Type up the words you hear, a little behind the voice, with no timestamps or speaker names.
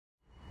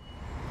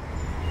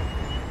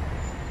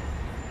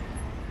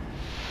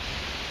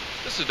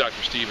This is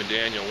Dr. Stephen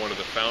Daniel, one of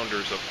the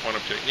founders of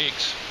Quantum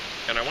Techniques,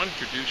 and I want to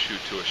introduce you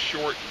to a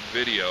short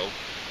video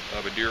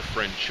of a dear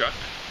friend, Chuck.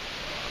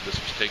 This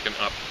was taken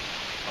up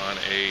on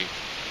a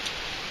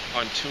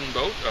pontoon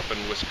boat up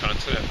in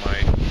Wisconsin at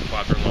my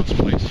father-in-law's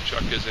place.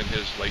 Chuck is in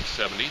his late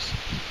 70s,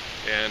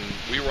 and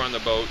we were on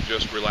the boat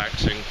just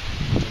relaxing.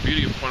 The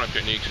beauty of Quantum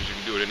Techniques is you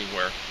can do it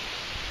anywhere.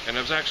 And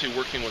I was actually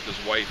working with his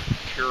wife,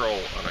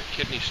 Carol, on a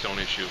kidney stone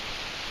issue.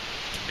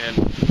 And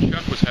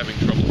Chuck was having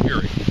trouble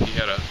hearing.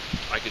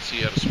 I could see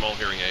he had a small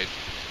hearing aid.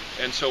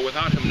 And so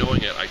without him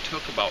knowing it, I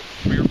took about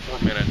 3 or 4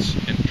 minutes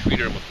and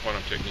treated him with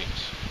Quantum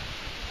Techniques.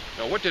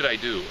 Now what did I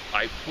do?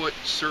 I put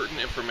certain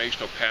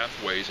informational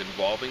pathways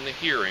involving the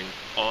hearing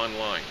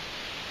online.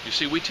 You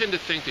see, we tend to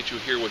think that you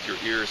hear with your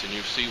ears and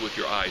you see with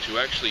your eyes. You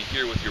actually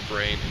hear with your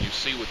brain and you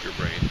see with your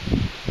brain.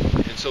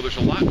 And so there's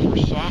a lot more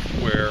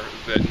software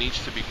that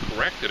needs to be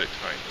corrected at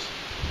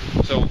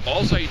times. So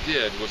all I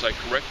did was I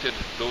corrected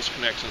those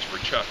connections for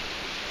Chuck.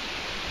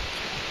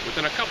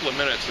 Within a couple of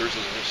minutes, there's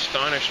an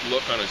astonished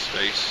look on his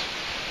face.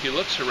 He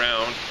looks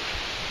around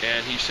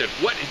and he said,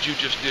 "What did you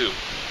just do?"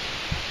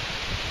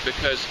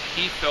 Because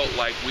he felt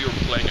like we were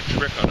playing a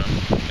trick on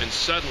him, and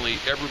suddenly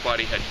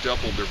everybody had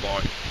doubled their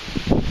volume.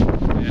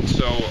 And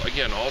so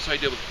again, all I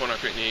did with Quantum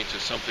Techniques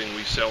is something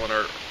we sell in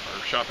our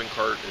shopping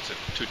cart. It's a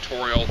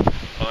tutorial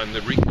on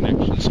the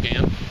reconnection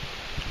scan.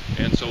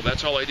 And so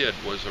that's all I did,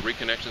 was a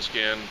reconnection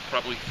scan,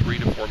 probably 3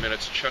 to 4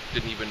 minutes. Chuck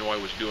didn't even know I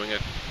was doing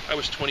it. I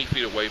was 20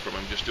 feet away from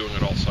him, just doing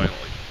it all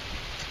silently.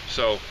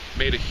 So,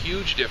 made a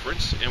huge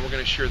difference, and we're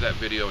going to share that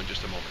video in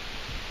just a moment.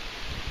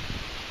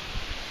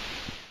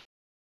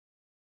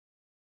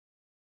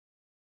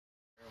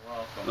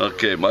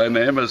 Okay, my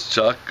name is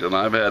Chuck, and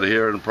I've had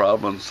hearing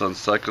problems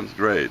since 2nd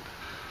grade.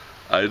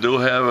 I do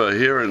have a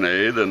hearing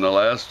aid. In the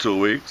last 2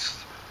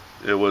 weeks,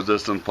 it was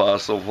just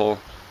impossible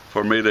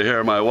for me to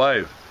hear my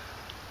wife.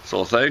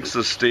 So thanks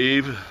to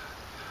Steve,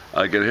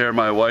 I can hear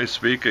my wife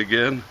speak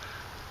again,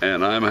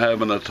 and I'm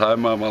having the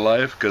time of my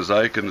life because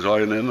I can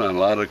join in on a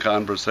lot of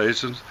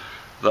conversations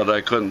that I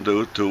couldn't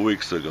do 2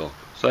 weeks ago.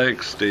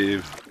 Thanks,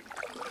 Steve.